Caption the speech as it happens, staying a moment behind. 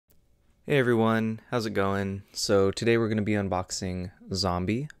Hey everyone, how's it going? So today we're going to be unboxing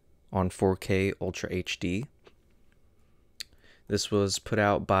Zombie on 4K Ultra HD. This was put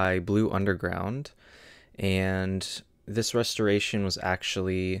out by Blue Underground, and this restoration was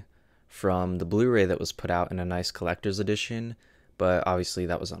actually from the Blu-ray that was put out in a nice collector's edition, but obviously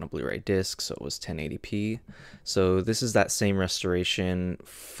that was on a Blu-ray disc, so it was 1080p. So this is that same restoration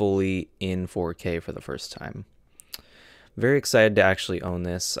fully in 4K for the first time. Very excited to actually own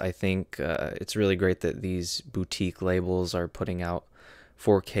this. I think it's really great that these boutique labels are putting out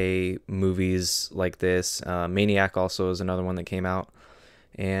 4K movies like this. Maniac also is another one that came out.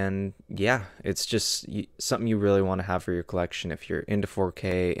 And yeah, it's just something you really want to have for your collection if you're into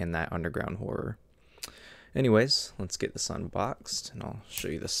 4K and that underground horror. Anyways, let's get this unboxed and I'll show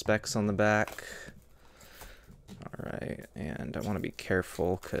you the specs on the back. Alright, and I want to be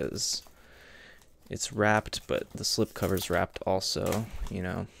careful because it's wrapped, but the slipcover's wrapped also, you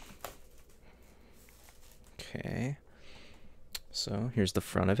know. Okay. So here's the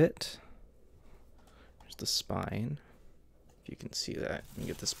front of it. Here's the spine. If you can see that, let me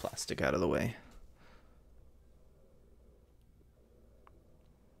get this plastic out of the way.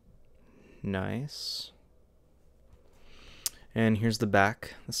 Nice. And here's the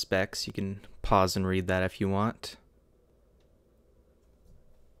back, the specs. You can pause and read that if you want.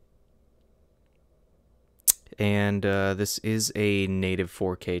 And this is a native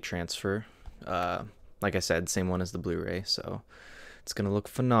 4K transfer. Like I said, same one as the Blu-ray, so it's gonna look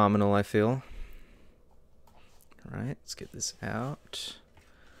phenomenal, I feel. Alright, let's get this out.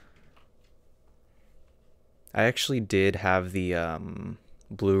 I actually did have the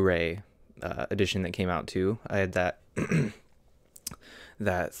Blu-ray edition that came out too. I had that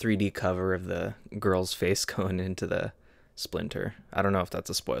that 3D cover of the girl's face going into the splinter. I don't know if that's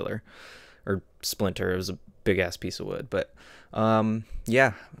a spoiler. Or splinter. It was a big ass piece of wood, but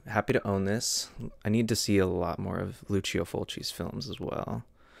yeah, happy to own this. I need to see a lot more of Lucio Fulci's films as well.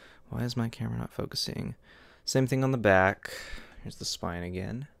 Why is my camera not focusing? Same thing on the back. Here's the spine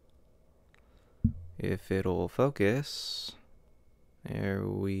again. If it'll focus, there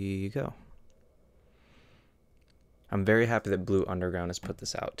we go. I'm very happy that Blue Underground has put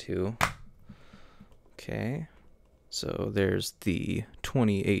this out too. Okay. So there's the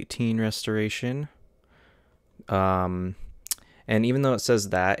 2018 restoration. And even though it says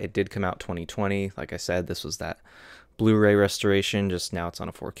that, it did come out 2020. Like I said, this was that Blu-ray restoration, just now it's on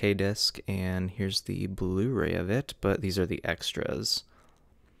a 4K disc. And here's the Blu-ray of it, but these are the extras.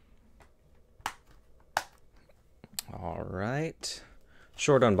 All right.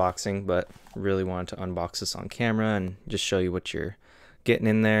 Short unboxing, but really wanted to unbox this on camera and just show you what you're getting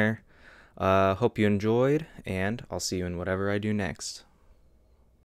in there. Hope you enjoyed, and I'll see you in whatever I do next.